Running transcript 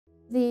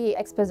The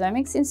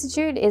Exposomics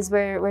Institute is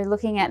where we're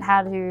looking at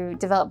how to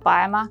develop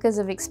biomarkers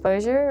of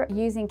exposure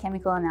using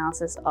chemical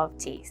analysis of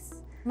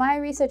teeth. My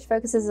research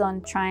focuses on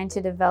trying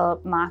to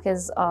develop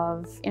markers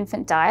of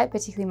infant diet,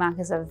 particularly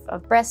markers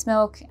of breast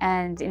milk,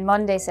 and in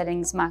modern day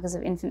settings, markers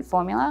of infant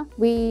formula.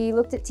 We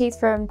looked at teeth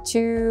from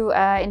two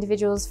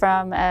individuals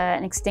from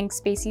an extinct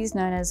species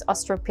known as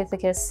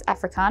Australopithecus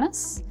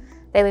africanus.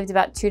 They lived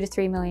about 2 to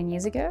 3 million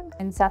years ago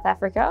in South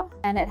Africa,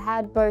 and it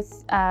had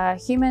both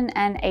human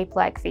and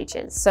ape-like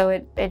features. So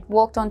it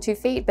walked on 2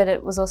 feet, but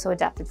it was also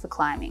adapted for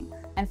climbing.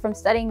 And from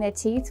studying their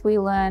teeth, we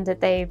learned that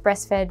they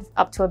breastfed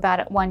up to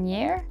about 1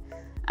 year.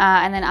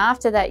 And then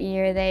after that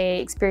year, they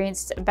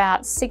experienced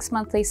about 6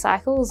 monthly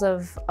cycles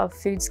of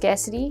food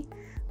scarcity,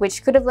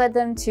 which could have led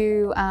them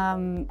to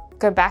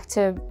go back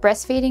to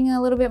breastfeeding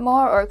a little bit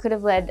more, or it could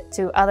have led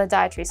to other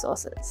dietary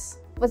sources.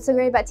 What's so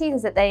great about teeth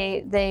is that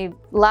they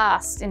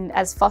last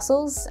as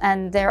fossils,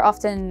 and they're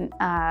often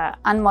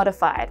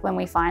unmodified when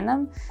we find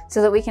them,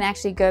 so that we can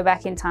actually go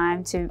back in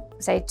time to,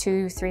 say,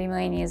 2–3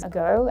 million years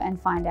ago and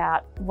find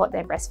out what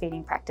their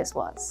breastfeeding practice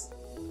was.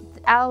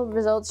 Our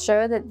results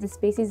show that the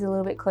species is a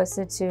little bit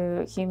closer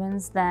to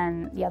humans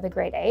than the other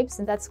great apes,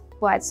 and that's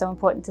why it's so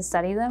important to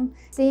study them.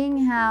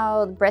 Seeing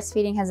how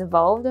breastfeeding has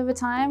evolved over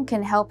time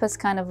can help us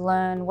kind of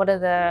learn what are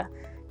the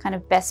kind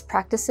of best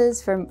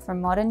practices for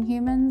modern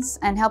humans,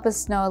 and help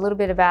us know a little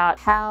bit about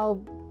how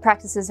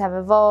practices have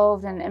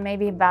evolved and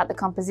maybe about the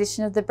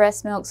composition of the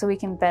breast milk, so we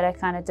can better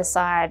kind of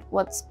decide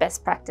what's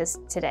best practice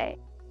today.